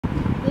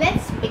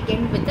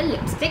begin with the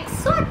lipstick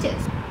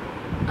swatches.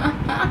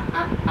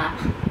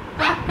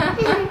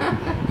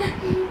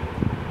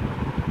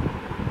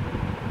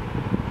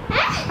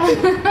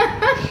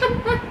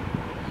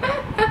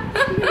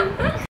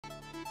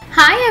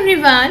 Hi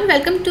everyone,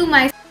 welcome to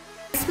my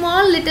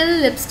small little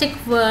lipstick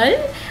world.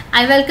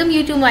 I welcome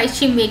you to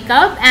Moishi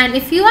Makeup, and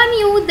if you are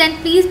new then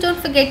please don't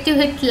forget to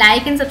hit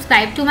like and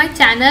subscribe to my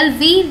channel.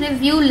 We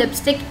review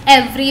lipstick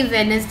every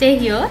Wednesday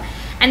here,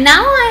 and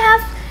now I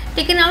have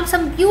taken out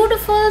some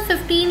beautiful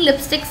 15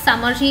 lipstick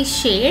summery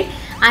shade.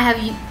 I have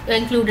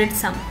included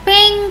some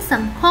pink,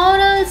 some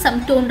coral,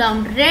 some toned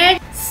down red.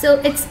 So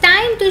it's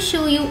time to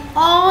show you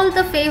all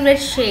the favorite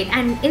shade,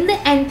 and in the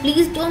end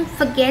please don't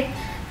forget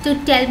to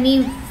tell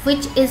me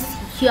which is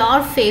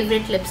your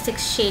favorite lipstick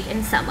shade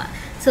in summer.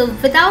 So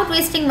without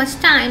wasting much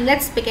time,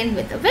 let's begin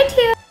with the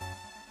video.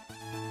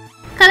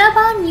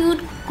 Colorbar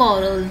Nude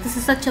Coral. This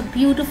is such a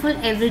beautiful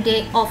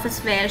everyday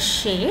office wear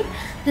shade.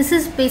 This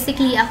is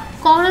basically a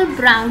coral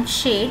brown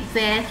shade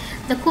where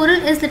the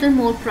coral is little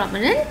more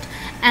prominent,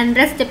 and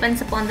rest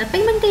depends upon the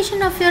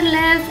pigmentation of your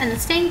lips, and the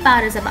staying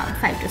power is about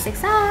 5 to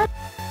 6 hours.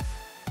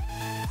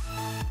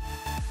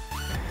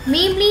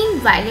 Maybelline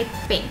Violet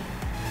Pink.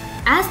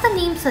 As the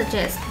name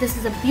suggests, this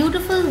is a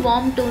beautiful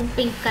warm tone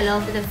pink color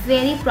with a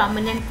very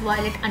prominent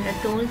violet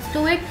undertones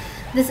to it.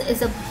 This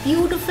is a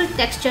beautiful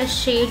texture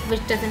shade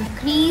which doesn't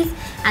crease,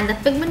 and the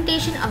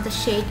pigmentation of the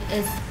shade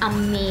is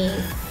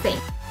amazing.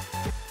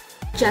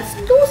 Just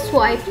 2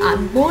 swipes are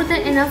more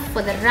than enough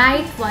for the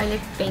right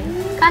violet pink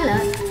color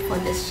for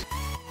this shade.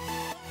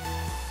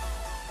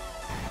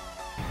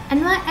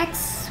 NYX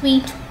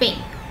Sweet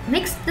Pink.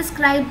 NYX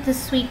described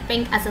this sweet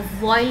pink as a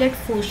violet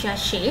fuchsia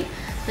shade.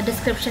 The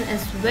description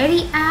is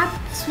very apt.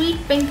 Sweet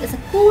pink is a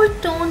cool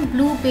tone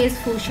blue based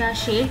fuchsia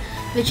shade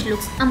which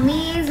looks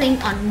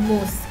amazing on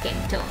most skin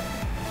tone.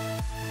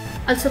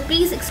 Also,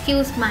 please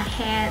excuse my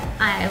hair.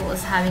 I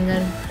was having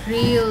a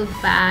real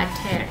bad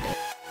hair day.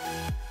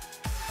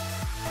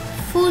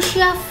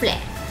 Fuchsia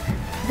Flare.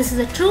 This is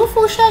a true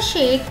fuchsia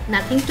shade,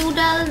 nothing too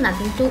dull,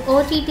 nothing too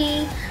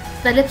OTT.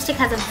 The lipstick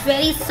has a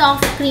very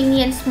soft,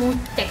 creamy and smooth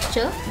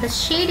texture. The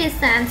shade is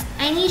sans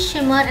any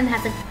shimmer and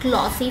has a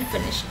glossy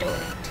finish to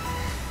it.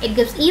 It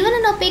gives even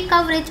an opaque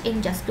coverage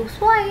in just 2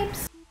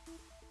 swipes.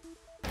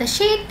 The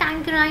shade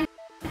Tangerine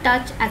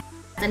Touch, as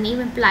the name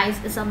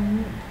implies, is a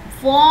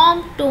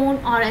warm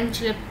tone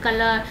orange lip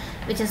color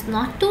which is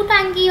not too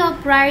tangy or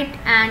bright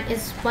and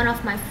is one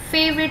of my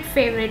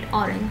favorite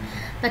orange.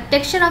 The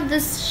texture of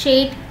this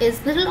shade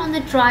is little on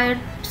the drier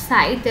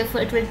side,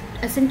 therefore it will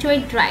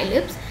accentuate dry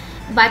lips.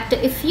 But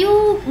if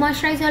you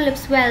moisturize your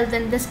lips well,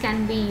 then this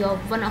can be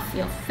one of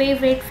your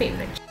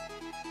favorite.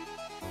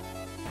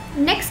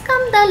 Next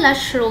comes the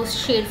Lush Rose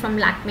shade from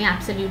Lakme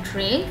Absolute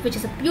range, which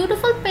is a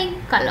beautiful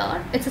pink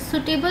color. It's a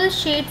suitable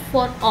shade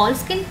for all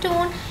skin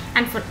tone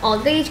and for all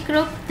the age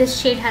group.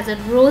 This shade has a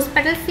rose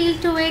petal feel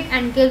to it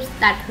and gives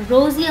that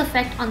rosy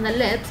effect on the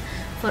lips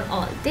for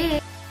all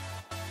day.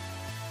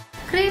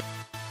 Craving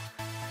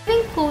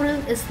Coral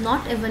is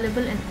not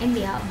available in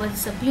India, but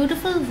it's a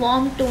beautiful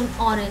warm tone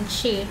orange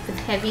shade with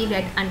heavy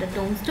red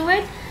undertones to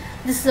it.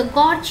 This is a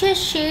gorgeous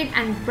shade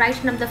and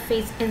brighten up the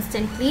face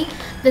instantly.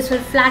 This will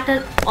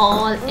flatter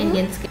all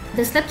Indian skin.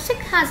 This lipstick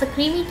has a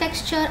creamy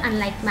texture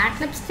unlike matte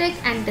lipstick,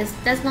 and this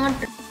does not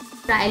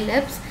dry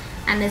lips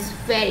and is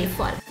very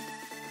full.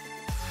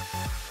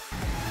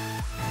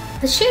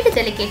 The shade is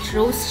Delicate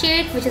Rose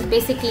shade, which is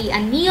basically a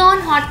neon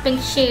hot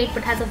pink shade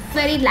but has a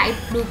very light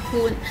blue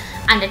cool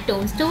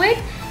undertones to it.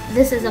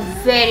 This is a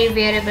very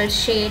wearable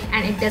shade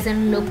and it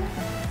doesn't look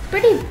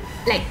pretty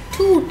like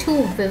too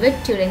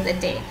vivid during the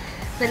day.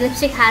 The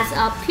lipstick has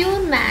a pure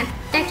matte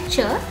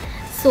texture,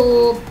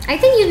 so I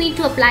think you need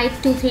to apply it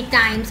 2-3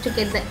 times to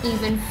get the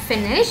even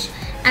finish,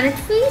 and it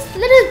feels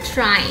little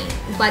drying,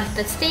 but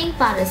the staying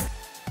power is.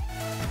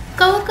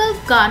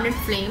 CoverGirl Garnet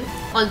Flame,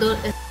 although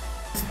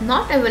it's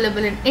not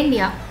available in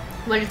India,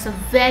 but it's a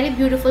very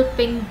beautiful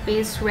pink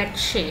based red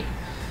shade.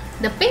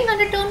 The pink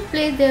undertone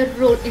plays their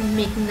role in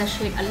making the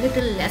shade a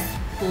little less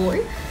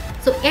bold,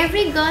 so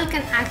every girl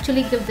can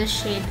actually give this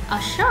shade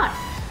a shot.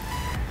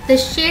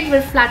 This shade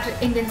will flatter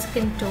Indian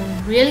skin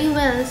tone really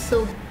well,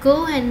 so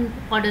go and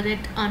order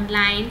it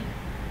online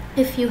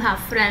if you have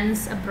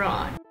friends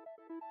abroad.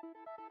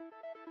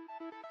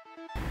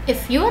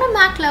 If you're a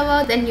MAC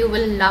lover, then you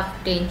will love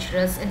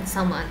Dangerous in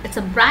summer. It's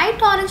a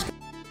bright orange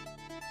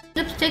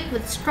lipstick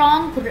with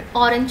strong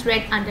orange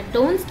red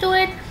undertones to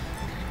it.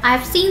 I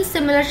have seen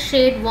similar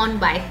shade worn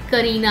by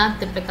Kareena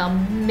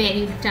Deepika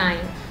many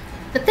times.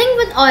 The thing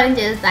with orange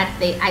is that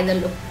they either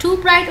look too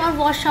bright or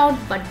wash out,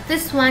 but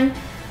this one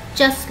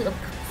just look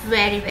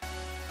very.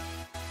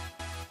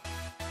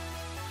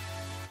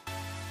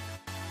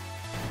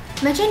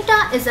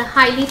 Magenta is a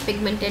highly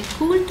pigmented,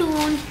 cool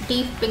toned,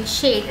 deep pink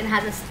shade and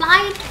has a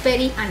slight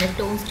berry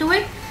undertones to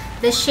it.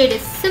 This shade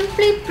is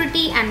simply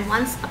pretty, and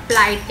once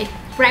applied, it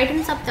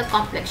brightens up the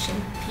complexion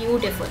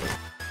beautifully.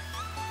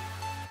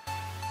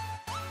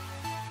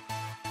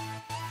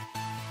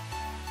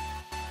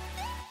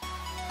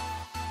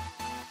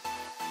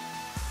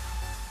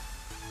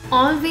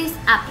 always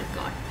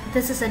Apricot.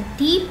 This is a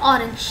deep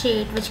orange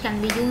shade which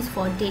can be used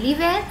for daily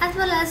wear as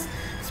well as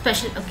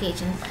special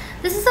occasions.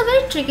 This is a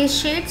very tricky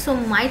shade, so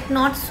might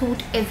not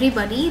suit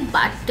everybody,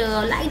 but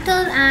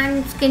lighter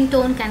and skin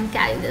tone can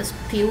carry this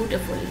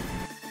beautifully.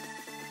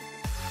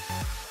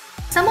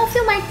 Some of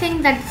you might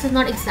think that this is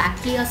not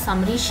exactly a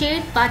summery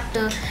shade, but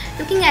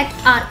looking at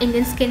our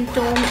Indian skin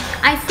tone,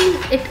 I feel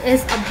it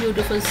is a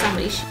beautiful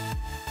summery shade.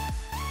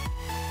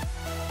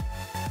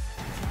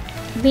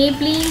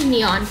 Maybelline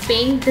Neon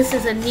Pink. This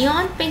is a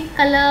neon pink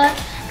color,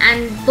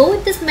 and though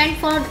it is meant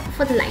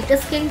for the lighter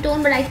skin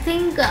tone, but I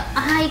think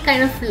I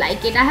kind of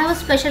like it. I have a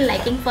special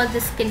liking for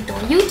this skin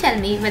tone. You tell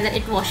me whether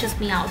it washes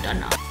me out or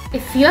not.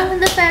 If you're on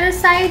the fairer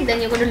side,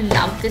 then you're going to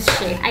love this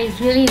shade. I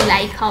really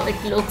like how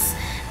it looks.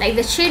 Like,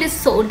 the shade is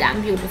so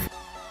damn beautiful.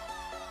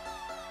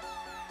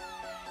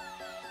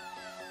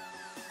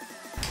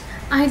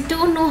 I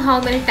don't know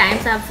how many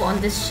times I've worn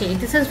this shade.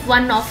 This is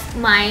one of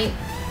my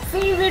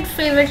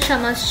favorite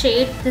summer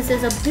shade. This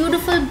is a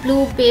beautiful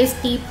blue base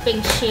deep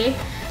pink shade.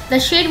 The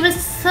shade will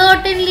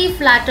certainly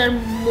flatter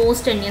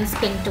most Indian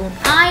skin tone.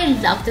 I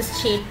love this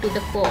shade to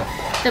the core.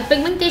 The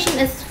pigmentation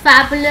is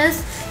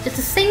fabulous. Just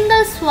a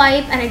single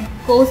swipe and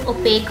it goes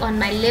opaque on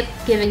my lip,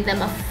 giving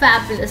them a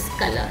fabulous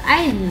color.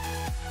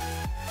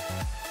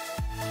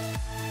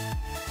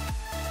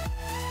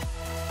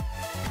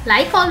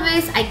 Like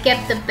always, I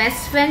kept the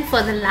best friend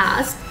for the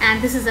last,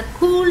 and this is a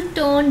cool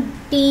tone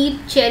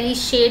deep cherry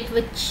shade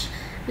which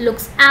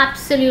looks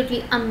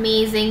absolutely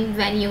amazing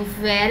when you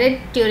wear it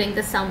during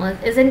the summer,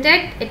 isn't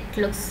it? It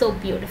looks so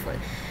beautiful.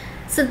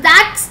 So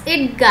that's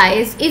it,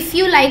 guys. If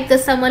you like the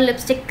summer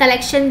lipstick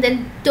collection,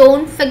 then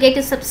don't forget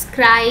to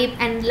subscribe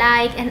and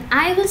like, and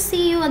I will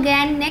see you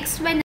again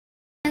next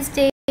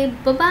Wednesday.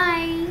 Bye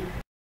bye.